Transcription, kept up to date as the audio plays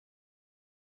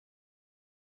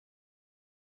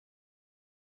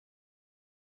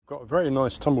Got a very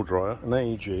nice tumble dryer, an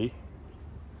AEG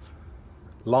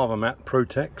Lava Mat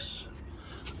Protex.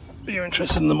 Are you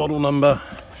interested in the model number?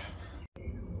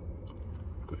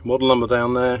 Got your model number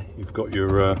down there. You've got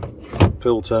your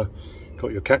filter,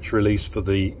 got your catch release for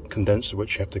the condenser,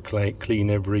 which you have to clean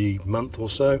every month or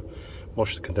so.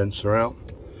 Wash the condenser out.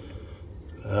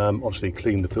 Obviously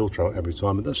clean the filter out every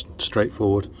time, but that's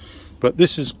straightforward. But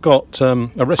this has got, I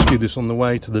rescued this on the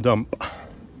way to the dump.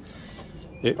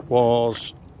 It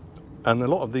was, and a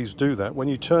lot of these do that, when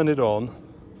you turn it on,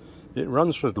 it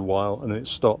runs for a little while and then it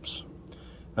stops.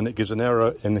 And it gives an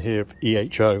error in here of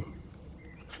EHO,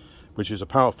 which is a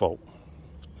power fault.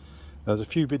 There's a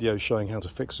few videos showing how to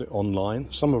fix it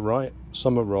online. Some are right,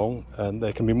 some are wrong, and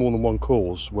there can be more than one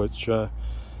cause, which I'm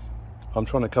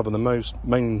trying to cover the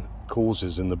main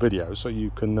causes in the video so you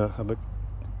can have a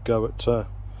go at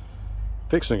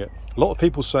fixing it. A lot of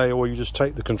people say, oh, you just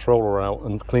take the controller out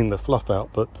and clean the fluff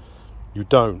out, but you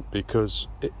don't, because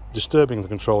disturbing the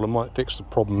controller might fix the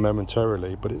problem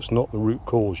momentarily, but it's not the root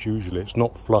cause usually. It's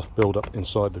not fluff build-up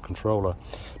inside the controller.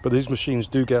 But these machines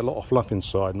do get a lot of fluff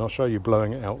inside, and I'll show you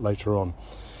blowing it out later on.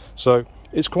 So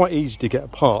it's quite easy to get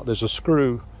apart. There's a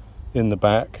screw in the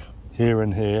back, here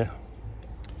and here.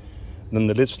 And then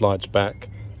the lid slides back.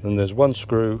 Then there's one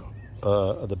screw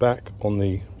at the back on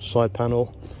the side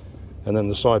panel, and then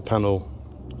the side panel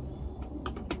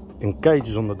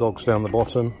engages on the dogs down the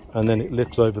bottom, and then it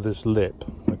lifts over this lip.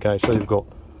 Okay, so you've got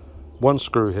one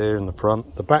screw here in the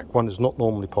front. The back one is not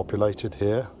normally populated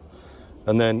here,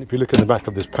 and then if you look in the back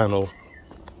of this panel,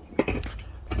 you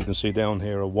can see down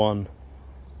here are 1,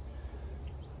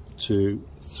 2,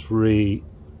 3,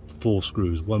 4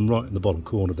 screws, one right in the bottom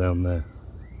corner down there.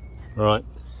 All right,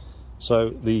 so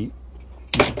to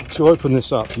open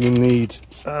this up you need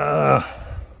a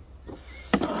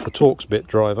Torx bit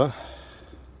driver,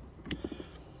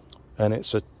 and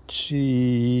it's a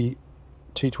T20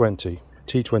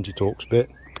 Torx bit,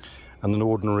 and an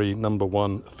ordinary number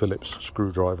 1 Phillips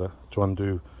screwdriver to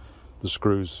undo the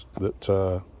screws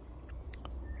that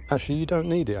actually you don't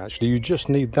need it. Actually, you just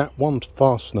need that one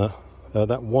fastener,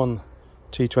 that one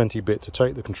T20 bit to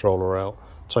take the controller out,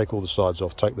 take all the sides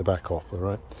off, take the back off. All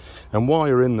right, and while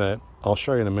you're in there, I'll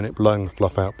show you in a minute blowing the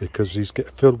fluff out, because these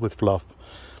get filled with fluff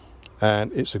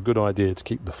and it's a good idea to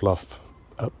keep the fluff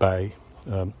at bay.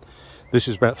 This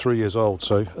is about 3 years old,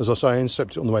 so as I say, I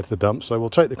intercepted it on the way to the dump. So we'll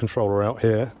take the controller out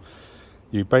here.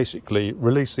 You basically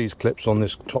release these clips on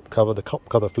this top cover, the top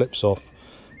cover flips off,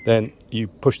 then you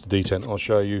push the detent. I'll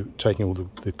show you taking all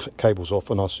the cables off,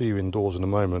 and I'll see you indoors in a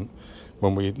moment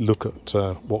when we look at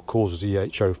what causes the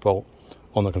EHO fault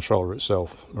on the controller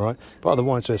itself. All right, but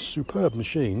otherwise they're superb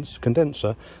machines.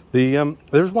 Condenser,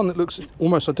 there's one that looks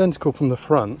almost identical from the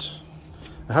front.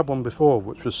 I had one before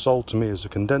which was sold to me as a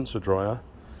condenser dryer.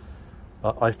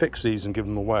 I fix these and give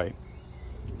them away.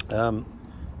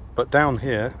 But down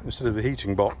here, instead of a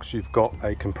heating box, you've got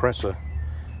a compressor.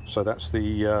 So that's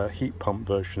the heat pump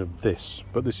version of this.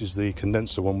 But this is the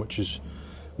condenser one, which is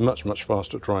much, much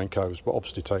faster at drying clothes, but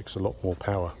obviously takes a lot more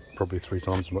power, probably 3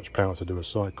 times as much power to do a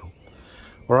cycle.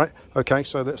 All right, okay,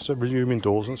 so let's resume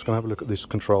indoors. Let's go and have a look at this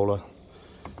controller,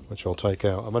 which I'll take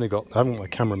out. I haven't got my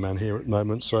cameraman here at the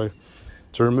moment, so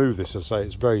to remove this, as I say,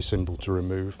 it's very simple to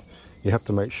remove. You have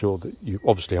to make sure that you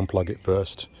obviously unplug it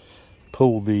first.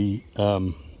 Pull the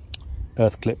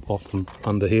earth clip off from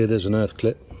under here. There's an earth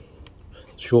clip,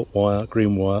 short wire,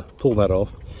 green wire. Pull that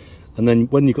off, and then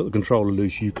when you've got the controller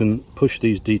loose, you can push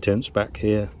these detents back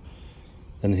here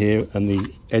and here, and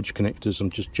the edge connectors,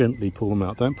 and just gently pull them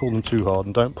out. Don't pull them too hard,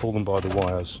 and don't pull them by the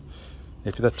wires.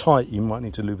 If they're tight, you might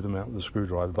need to lube them out with a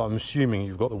screwdriver, but I'm assuming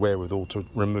you've got the wherewithal to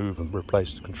remove and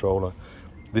replace the controller.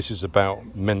 This is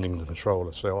about mending the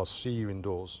controller, so I'll see you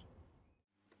indoors.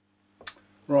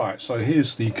 Right, so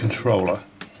here's the controller.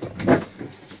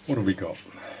 What have we got?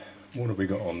 What have we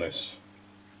got on this?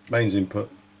 Mains input,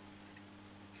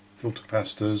 filter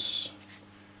capacitors,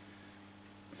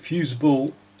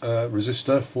 fusible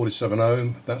resistor, 47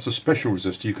 ohm. That's a special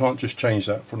resistor. You can't just change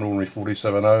that for an ordinary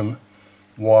 47 ohm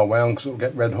wire wound, because it'll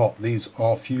get red hot. These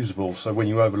are fusible, so when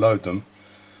you overload them,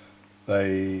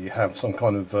 they have some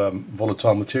kind of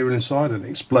volatile material inside, and it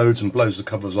explodes and blows the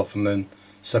covers off and then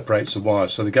separates the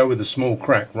wires. So they go with a small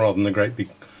crack rather than a great big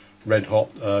red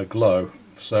hot glow.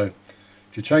 So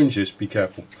if you change this, be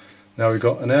careful. Now we've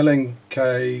got an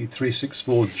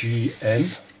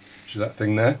LNK364GN, which is that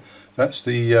thing there. That's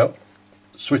the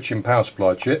switching power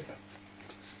supply chip.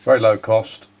 Very low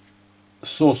cost.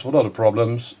 Source of a lot of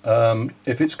problems.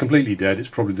 If it's completely dead, it's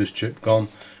probably this chip gone,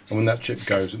 and when that chip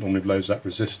goes, it normally blows that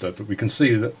resistor. But we can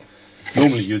see that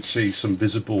normally you'd see some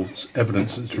visible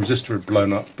evidence that the resistor had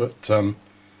blown up, but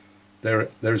there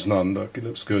is none. Look, it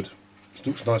looks good. It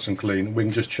looks nice and clean. We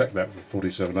can just check that for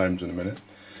 47 ohms in a minute.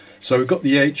 So we've got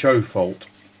the EHO fault.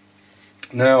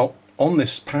 Now on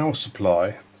this power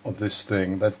supply of this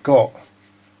thing, they've got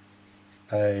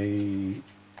a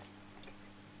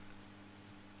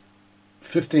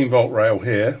 15 volt rail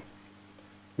here,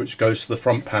 which goes to the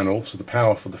front panel, so the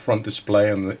power for the front display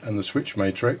and the switch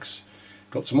matrix.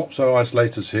 Got some opto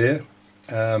isolators here,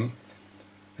 and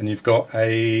you've got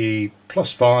a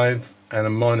 +5 and a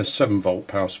 -7 volt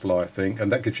power supply, I think,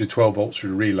 and that gives you 12 volts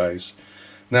through the relays.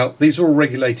 Now these are all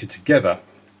regulated together,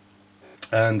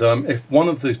 and if one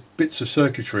of the bits of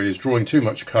circuitry is drawing too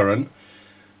much current,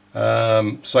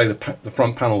 say the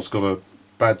front panel's got a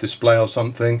bad display or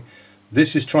something,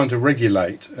 this is trying to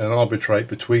regulate and arbitrate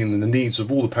between the needs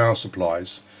of all the power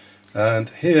supplies. And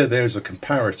here there's a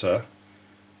comparator,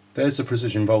 there's the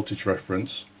precision voltage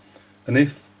reference, and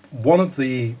if one of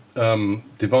the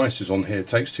devices on here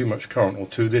takes too much current or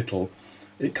too little,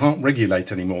 it can't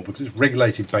regulate anymore, because it's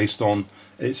regulated based on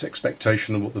its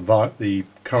expectation of what the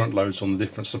current loads on the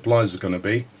different supplies are going to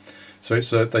be. So it's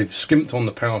they've skimped on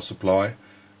the power supply,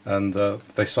 and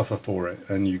they suffer for it,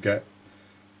 and you get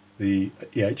the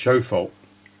EHO fault.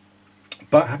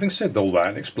 But having said all that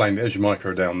and explained it, there's your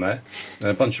micro down there, and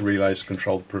a bunch of relays to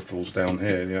control the peripherals down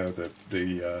here. You know,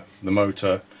 the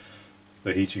motor,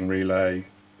 the heating relay,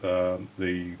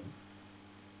 the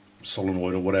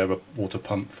solenoid or whatever, water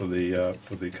pump for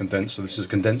the condenser. This is a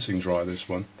condensing dryer, this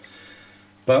one.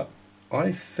 But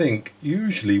I think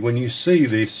usually when you see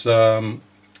this,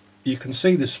 you can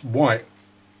see this white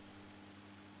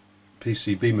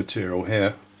PCB material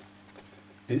here.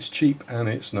 It's cheap and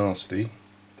it's nasty,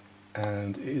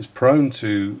 and it is prone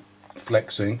to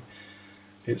flexing.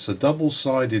 It's a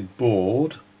double-sided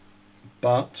board,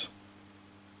 but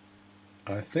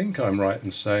I think I'm right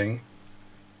in saying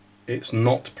it's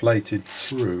not plated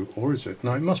through, or is it?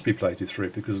 No, it must be plated through,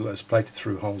 because it's plated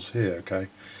through holes here. Okay,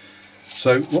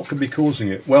 so what could be causing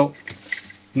it? Well,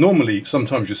 normally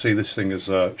sometimes you see this thing as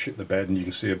shit the bed, and you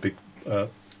can see a big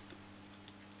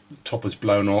top is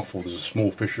blown off, or there's a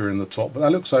small fissure in the top, but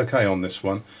that looks okay on this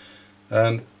one.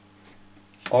 And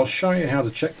I'll show you how to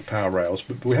check the power rails,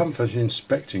 but we haven't finished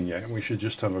inspecting yet. We should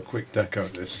just have a quick deco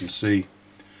at this and see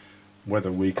whether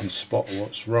we can spot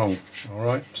what's wrong.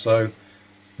 Alright, so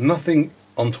nothing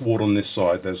untoward on this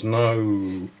side. There's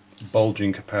no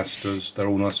bulging capacitors. They're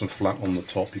all nice and flat on the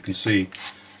top. You can see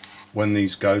when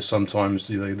these go, sometimes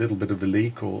there's a little bit of a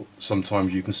leak, or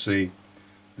sometimes you can see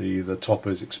the top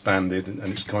is expanded, and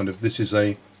it's kind of, this is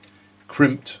a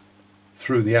crimped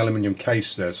through the aluminium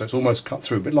case there, so it's almost cut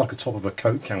through, a bit like the top of a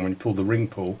Coke can when you pull the ring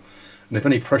pull. And if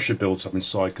any pressure builds up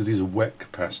inside, because these are wet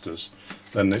capacitors,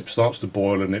 then it starts to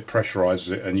boil and it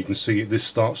pressurizes it, and you can see this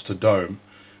starts to dome.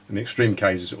 In the extreme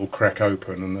cases it will crack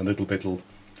open, and a little bit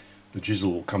the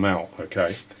jizzle will come out.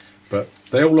 Okay, but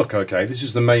they all look okay. This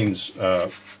is the mains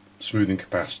smoothing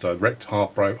capacitor,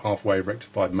 halfway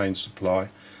rectified mains supply.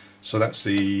 So that's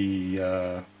the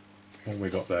what we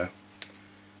got there.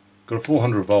 Got a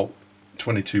 400 volt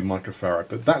 22 microfarad,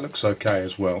 but that looks okay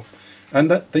as well. And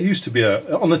that there used to be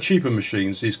on the cheaper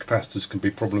machines, these capacitors can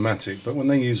be problematic, but when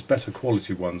they use better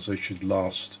quality ones, they should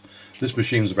last. This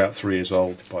machine's about 3 years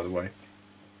old, by the way.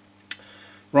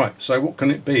 Right, so what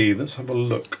can it be? Let's have a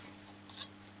look.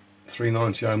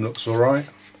 390 ohm looks alright.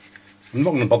 I'm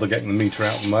not going to bother getting the meter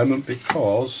out at the moment,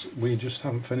 because we just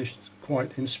haven't finished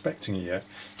quite inspecting it yet.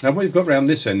 Now what you've got around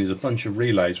this end is a bunch of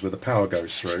relays where the power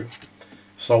goes through,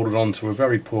 soldered onto a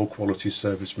very poor quality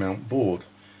surface mount board.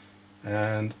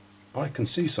 And I can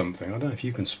see something. I don't know if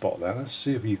you can spot that. Let's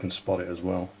see if you can spot it as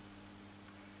well.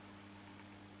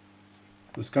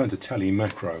 Let's go into tele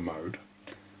macro mode.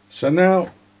 So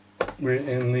now we're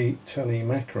in the tele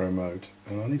macro mode,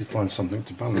 and I need to find something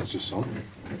to balance this on.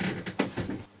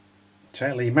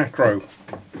 Tele macro.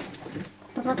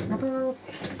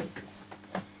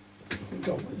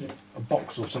 Got a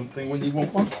box or something when you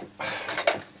want one.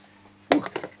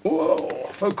 Whoa,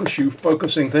 focus, you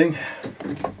focusing thing.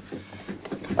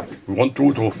 We want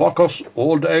you to focus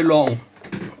all day long.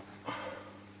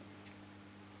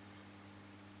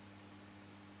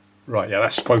 Right, yeah,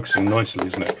 that's focusing nicely,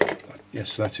 isn't it?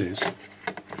 Yes, that is.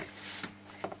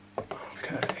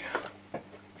 Okay.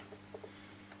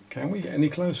 Can we get any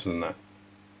closer than that?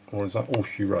 Or is that all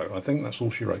she wrote? I think that's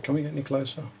all she wrote. Can we get any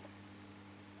closer?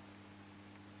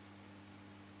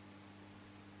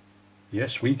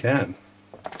 Yes, we can.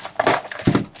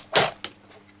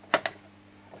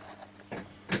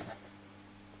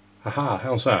 Haha,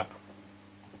 how's that?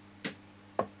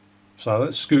 So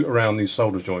let's scoot around these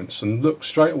solder joints and look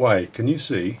straight away. Can you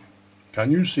see?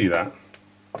 Can you see that?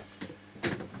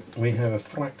 We have a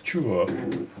fracture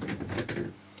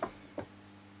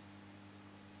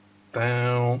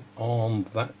down on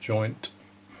that joint.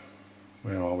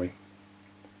 Where are we?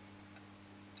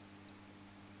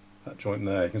 That joint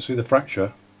there. You can see the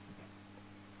fracture.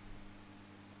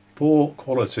 Poor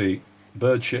quality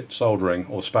bird shit soldering,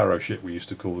 or sparrow shit we used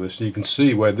to call this. And you can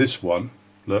see where this one,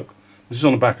 look, this is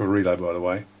on the back of a relay by the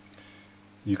way.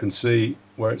 You can see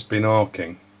where it's been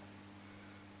arcing.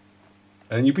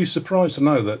 And you'd be surprised to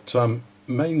know that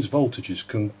mains voltages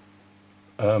can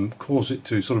cause it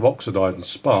to sort of oxidise and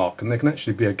spark, and there can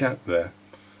actually be a gap there.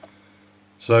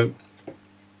 So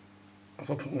if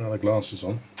I put my other glasses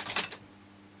on,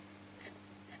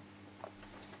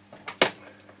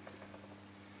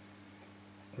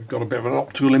 we've got a bit of an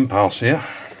optical impasse here.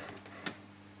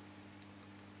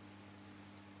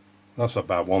 That's a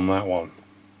bad one, that one.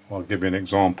 I'll give you an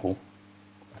example.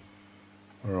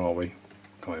 Where are we?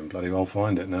 Can't even bloody well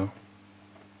find it now.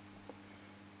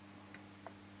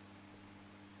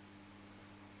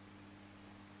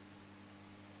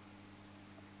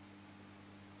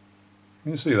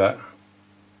 You can see that.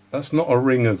 That's not a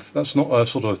ring of, that's not a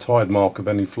sort of a tide mark of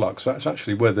any flux. That's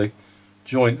actually where the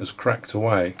joint has cracked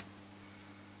away.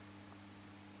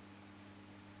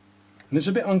 And it's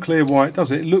a bit unclear why it does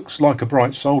it. It looks like a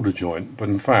bright solder joint, but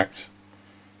in fact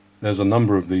there's a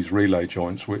number of these relay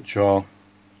joints which are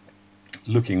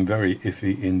looking very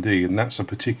iffy indeed, and that's a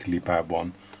particularly bad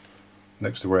one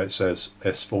next to where it says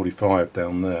S45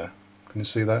 down there. Can you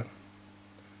see that?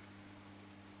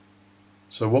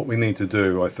 So what we need to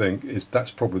do, I think, is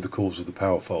that's probably the cause of the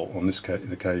power fault on this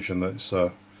occasion. That's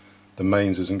the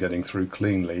mains isn't getting through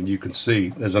cleanly, and you can see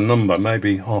there's a number,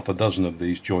 maybe half a dozen of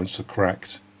these joints are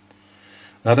cracked.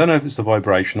 Now I don't know if it's the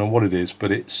vibration or what it is,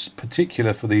 but it's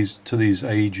particular for these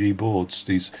AEG boards.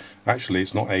 These, actually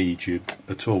it's not AEG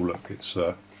at all. Look, it's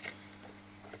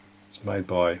made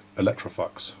by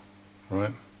Electrolux,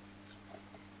 right?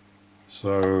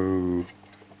 So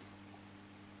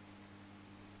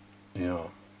yeah,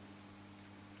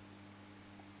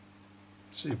 let's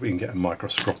see if we can get a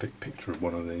microscopic picture of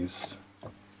one of these.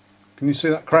 Can you see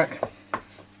that crack?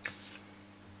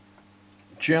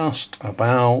 Just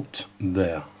about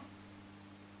there.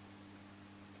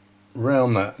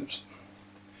 Round that,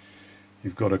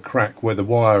 you've got a crack where the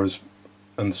wire is,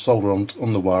 and the solder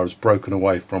on the wire is broken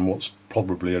away from what's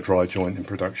probably a dry joint in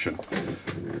production.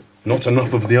 Not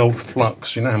enough of the old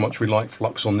flux. You know how much we like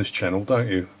flux on this channel, don't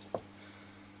you?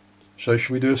 So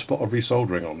should we do a spot of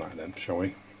resoldering on that then, shall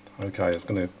we? Okay, I was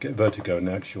going to get vertigo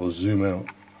now because you'll zoom out.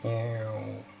 There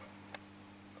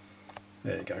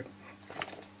you go.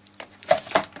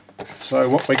 So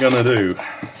what we're going to do,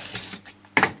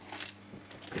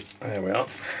 there we are,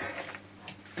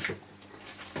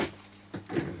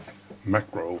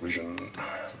 macro vision,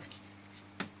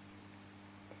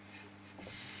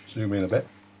 zoom in a bit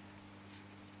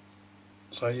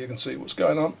so you can see what's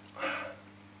going on,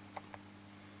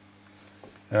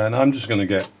 and I'm just going to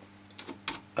get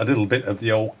a little bit of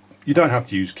the old, you don't have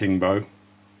to use Kingbo,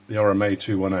 the RMA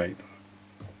 218,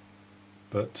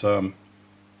 but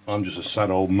I'm just a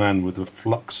sad old man with a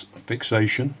flux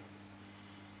fixation.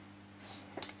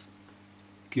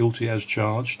 Guilty as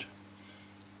charged.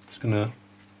 It's going to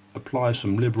apply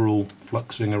some liberal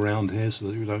fluxing around here so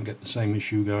that we don't get the same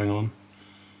issue going on.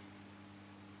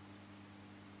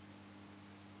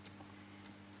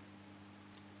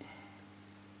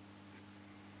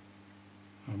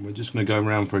 And we're just going to go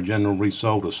around for a general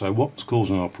resolder. So what's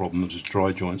causing our problems is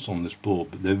dry joints on this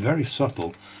board, but they're very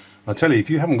subtle. I tell you, if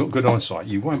you haven't got good eyesight,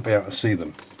 you won't be able to see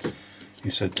them.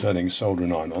 He said turning his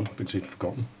soldering iron on because he'd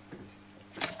forgotten.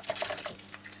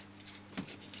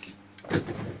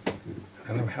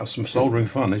 And then we have some soldering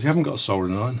fun. If you haven't got a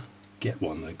soldering iron, get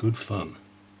one. They're good fun.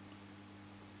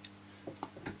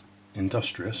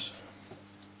 Industrious.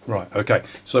 Right, okay.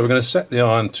 So we're going to set the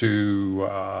iron to,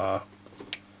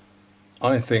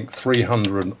 I think,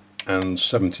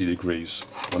 370 degrees.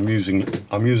 I'm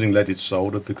using leaded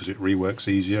solder because it reworks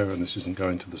easier, and this isn't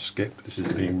going to the skip. This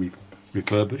is being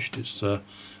refurbished. It's a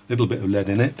little bit of lead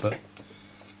in it, but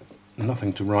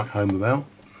nothing to write home about.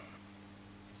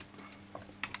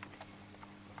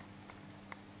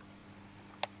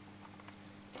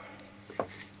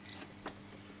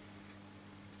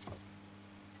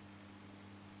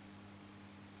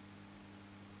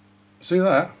 See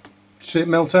that? See it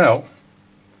melt out?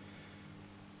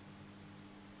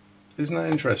 Isn't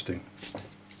that interesting?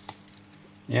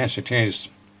 Yes, it is.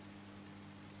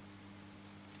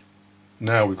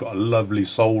 Now we've got a lovely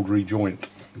soldery joint.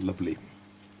 Lovely.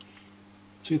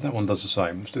 See if that one does the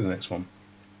same. Let's do the next one.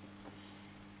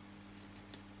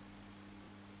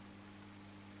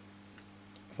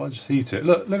 If I just heat it,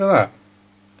 look at that.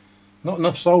 Not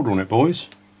enough solder on it, boys.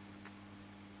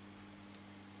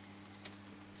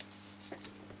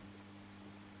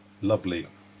 Lovely.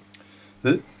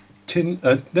 The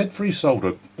lead-free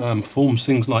solder forms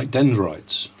things like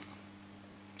dendrites,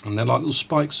 and they're like little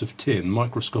spikes of tin,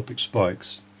 microscopic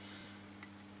spikes.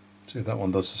 See if that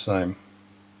one does the same.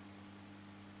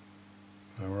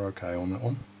 Oh, we're okay on that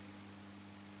one.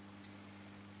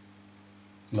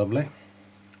 Lovely.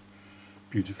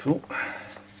 Beautiful.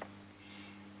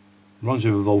 Reminds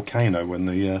me of a volcano when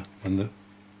the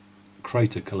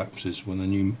crater collapses, when a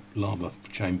new lava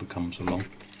chamber comes along.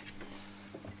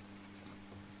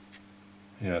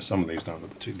 Yeah, some of these don't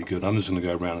look particularly good. I'm just going to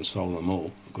go around and solder them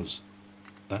all, because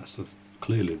that's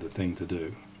clearly the thing to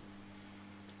do.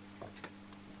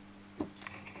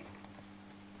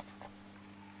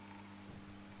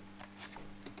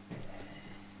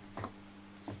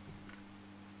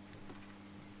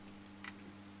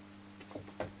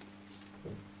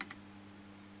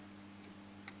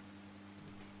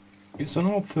 It's an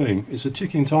odd thing. It's a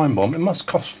ticking time bomb. It must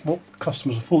cost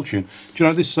customers a fortune. Do you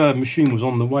know, this machine was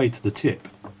on the way to the tip.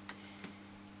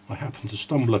 I happened to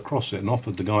stumble across it and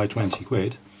offered the guy 20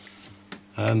 quid,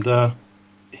 and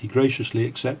he graciously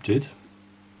accepted,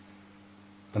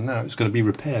 and now it's going to be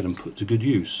repaired and put to good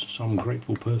use. Some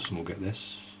grateful person will get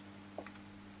this,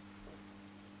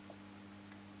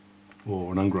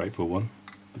 or an ungrateful one.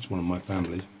 It's one of my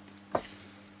family.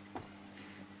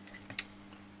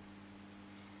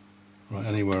 Right,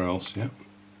 anywhere else? Yeah,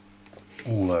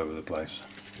 all over the place.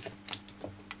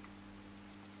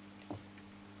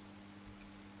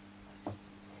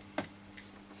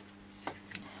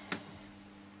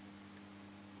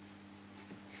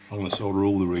 I'm going to solder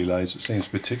all the relays. It seems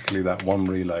particularly that one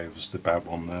relay was the bad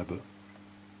one there, but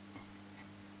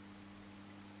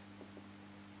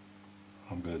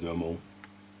I'm going to do them all.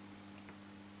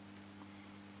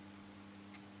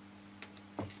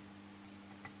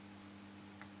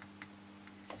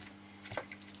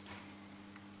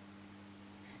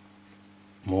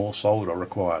 More solder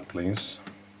required, please.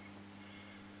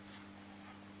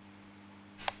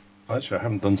 Actually, I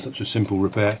haven't done such a simple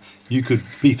repair. You could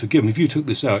be forgiven if you took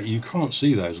this out. You can't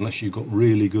see those unless you've got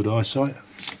really good eyesight.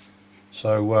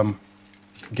 So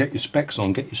get your specs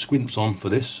on, get your squints on for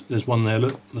this. There's one there,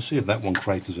 look. Let's see if that one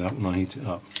craters out when I heat it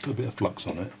up. Put a bit of flux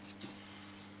on it.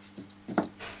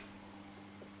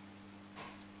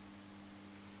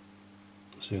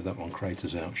 Let's see if that one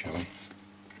craters out, shall we?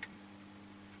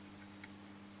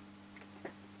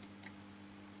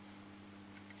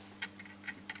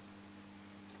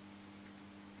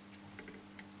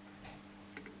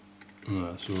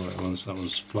 No, that's alright, that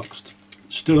one's fluxed.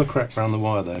 Still a crack round the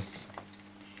wire there.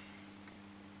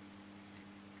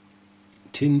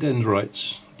 Tin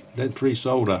dendrites, lead-free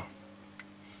solder.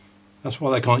 That's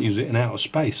why they can't use it in outer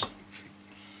space.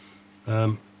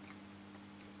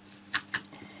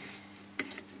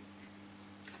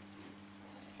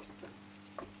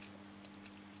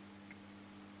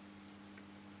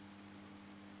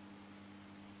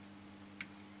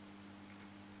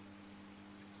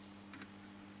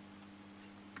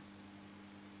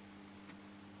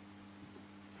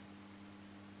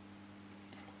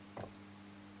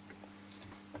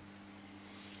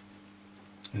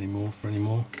 Any more for any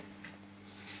more?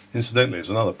 Incidentally, there's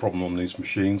another problem on these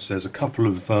machines. There's a couple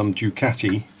of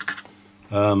Ducati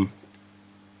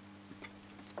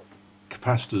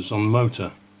capacitors on the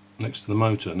motor, next to the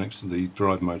motor, next to the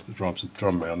drive motor that drives the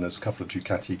drum round. There's a couple of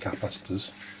Ducati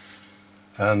capacitors,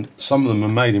 and some of them are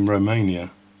made in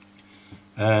Romania.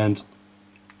 And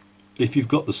if you've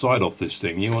got the side off this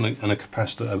thing, you want a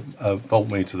capacitor, a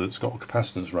voltmeter that's got a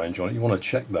capacitance range on it, you want to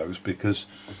check those, because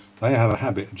they have a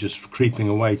habit of just creeping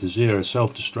away to zero,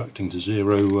 self-destructing to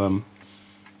 0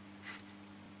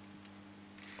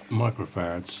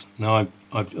 microfarads. Now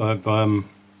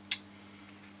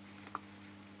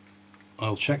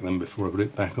I'll check them before I put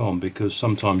it back on, because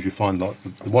sometimes you find, like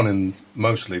the one in,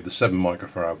 mostly the 7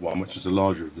 microfarad one, which is the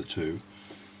larger of the two,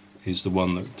 is the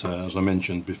one that, as I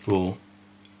mentioned before,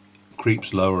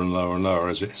 creeps lower and lower and lower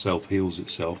as it self-heals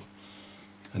itself,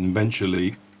 and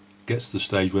eventually gets to the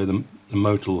stage where the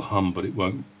motor will hum but it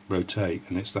won't rotate,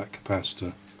 and it's that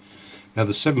capacitor. Now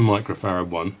the 7 microfarad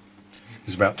one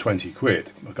is about 20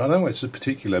 quid. I don't know it's a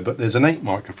particular, but there's an 8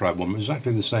 microfarad one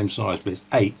exactly the same size, but it's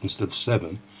 8 instead of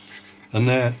 7, and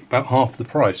they're about half the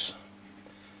price.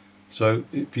 So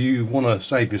if you want to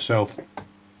save yourself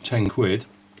 10 quid,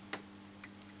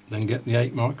 then get the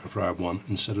 8 microfarad one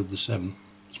instead of the 7.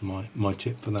 That's my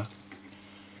tip for that.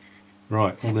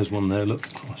 Right, well, there's one there, look.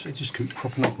 Oh, it just keeps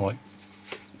propping up, like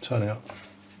turning up.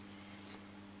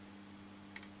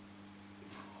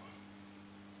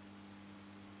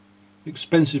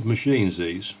 Expensive machines,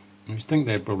 these. You think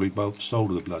they'd probably both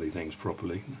solder the bloody things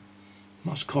properly.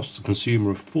 Must cost the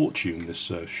consumer a fortune, this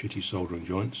shitty soldering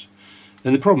joints.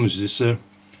 And the problem is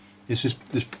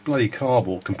this bloody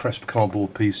cardboard, compressed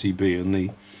cardboard PCB, and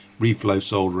the reflow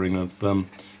soldering of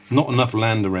not enough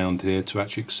land around here to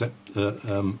actually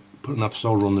put enough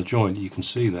solder on the joint. You can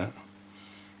see that.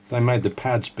 If they made the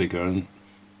pads bigger and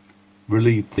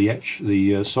relieved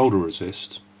the solder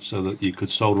resist so that you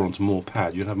could solder onto more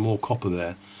pad, you'd have more copper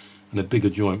there, and a bigger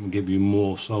joint would give you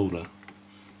more solder.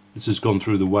 This has gone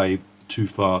through the wave too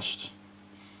fast.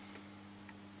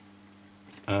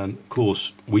 And of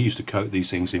course we used to coat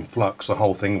these things in flux. The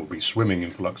whole thing would be swimming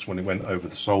in flux when it went over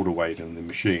the solder wave in the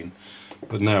machine,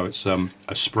 but now it's a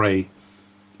spray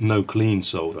no clean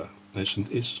solder.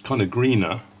 It's kind of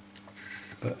greener,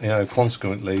 but you know,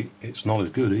 consequently it's not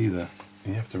as good either.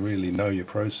 You have to really know your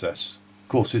process. Of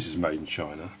course this is made in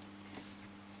China.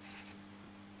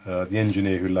 The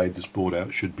engineer who laid this board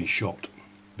out should be shot,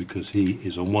 because he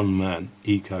is a one-man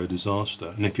eco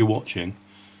disaster. And if you're watching,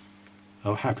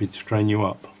 I'm happy to train you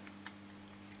up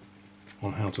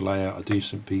on how to lay out a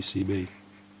decent PCB,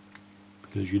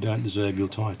 because you don't deserve your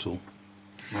title.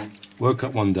 Woke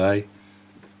up one day,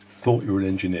 thought you were an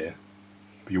engineer,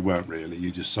 but you weren't really.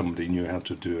 You just somebody knew how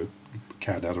to do a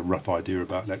CAD, had a rough idea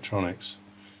about electronics.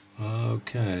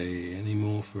 Okay, any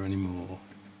more for any more?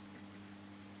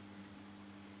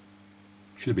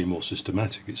 Should be more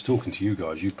systematic. It's talking to you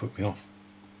guys, you put me off.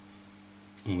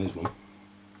 Oh, there's one.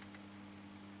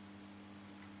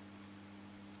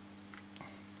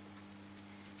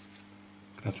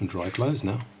 Can have some dry clothes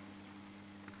now.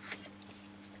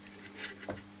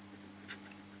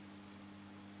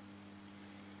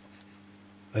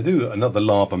 They do another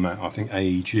lava mat, I think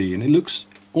AEG, and it looks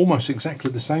almost exactly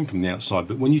the same from the outside,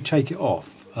 but when you take it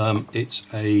off, it's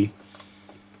a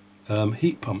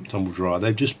heat pump tumble dryer.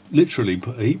 They've just literally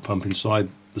put a heat pump inside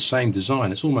the same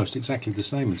design. It's almost exactly the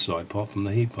same inside, apart from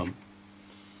the heat pump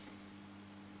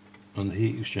and the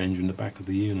heat exchanger in the back of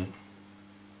the unit.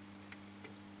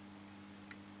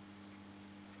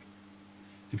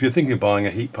 If you're thinking of buying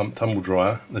a heat pump tumble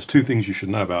dryer, there's two things you should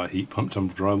know about a heat pump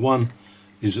tumble dryer. One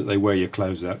is that they wear your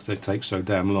clothes out because they take so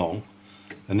damn long,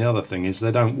 and the other thing is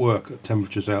they don't work at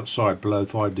temperatures outside below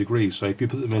 5 degrees. So if you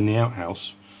put them in the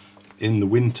outhouse in the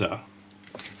winter,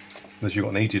 unless you've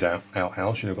got an heated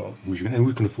outhouse, you know, and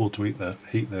we can afford to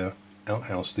heat their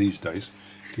outhouse these days.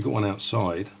 If you've got one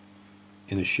outside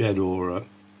in a shed or an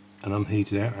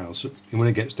unheated outhouse, and when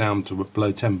it gets down to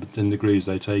below 10 degrees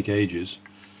they take ages,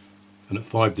 and at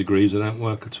 5 degrees they don't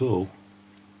work at all.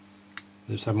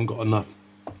 They just haven't got enough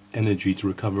energy to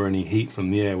recover any heat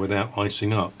from the air without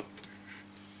icing up.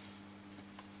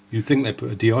 You'd think they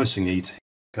put a de-icing heat,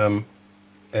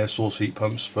 air source heat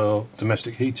pumps for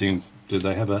domestic heating. Do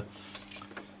they have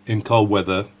in cold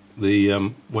weather,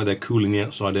 where they're cooling the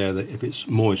outside air, that if it's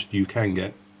moist you can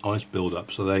get ice build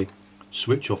up, so they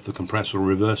switch off the compressor or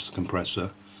reverse the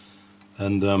compressor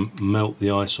and melt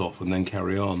the ice off and then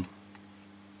carry on.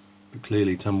 But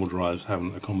clearly tumble dryers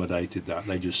haven't accommodated that.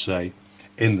 They just say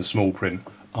in the small print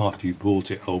after you've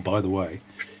bought it, oh by the way,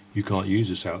 you can't use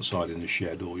this outside in the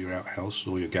shed or your outhouse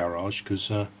or your garage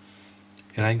because it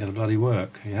ain't gonna bloody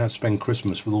work. You have to spend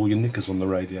Christmas with all your knickers on the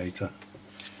radiator.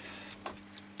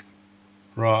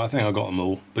 Right, I think I got them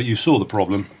all, but you saw the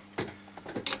problem,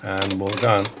 and we'll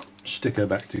go and stick her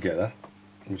back together,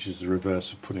 which is the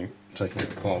reverse of taking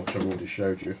it apart, which I've already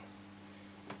showed you.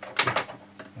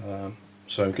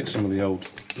 So get some of the old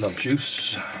love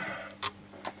juice,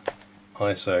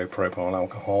 isopropyl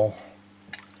alcohol,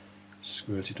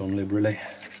 squirt it on liberally,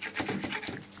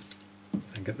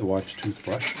 and get the wife's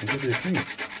toothbrush and give it a clean.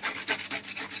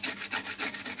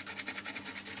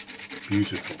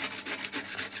 Beautiful.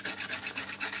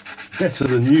 Better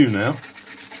than new now.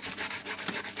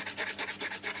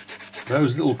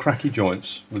 Those little cracky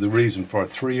joints were the reason for a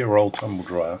 3-year-old tumble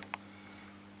dryer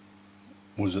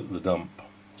was at the dump. It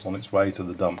was on its way to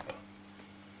the dump.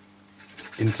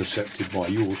 Intercepted by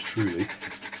yours truly.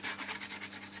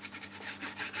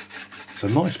 It's a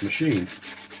nice machine.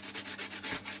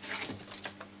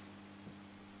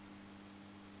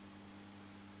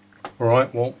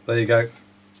 Alright, well there you go.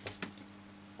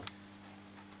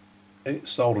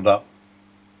 It's soldered up.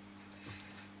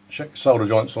 Check the solder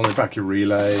joints on the back of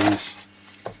relays.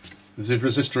 If the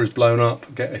resistor is blown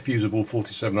up, get a fusible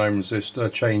 47 ohm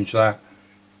resistor, change that.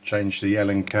 Change the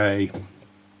L&K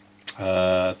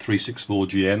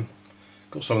 364GN.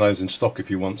 Got some of those in stock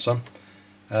if you want some.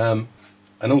 And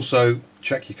also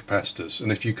check your capacitors.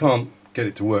 And if you can't get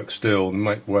it to work still, it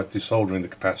might be worth desoldering the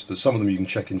capacitors. Some of them you can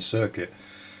check in circuit.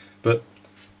 But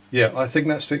yeah, I think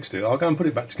that's fixed it. I'll go and put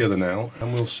it back together now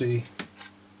and we'll see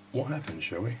what happens,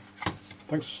 shall we?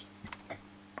 Thanks.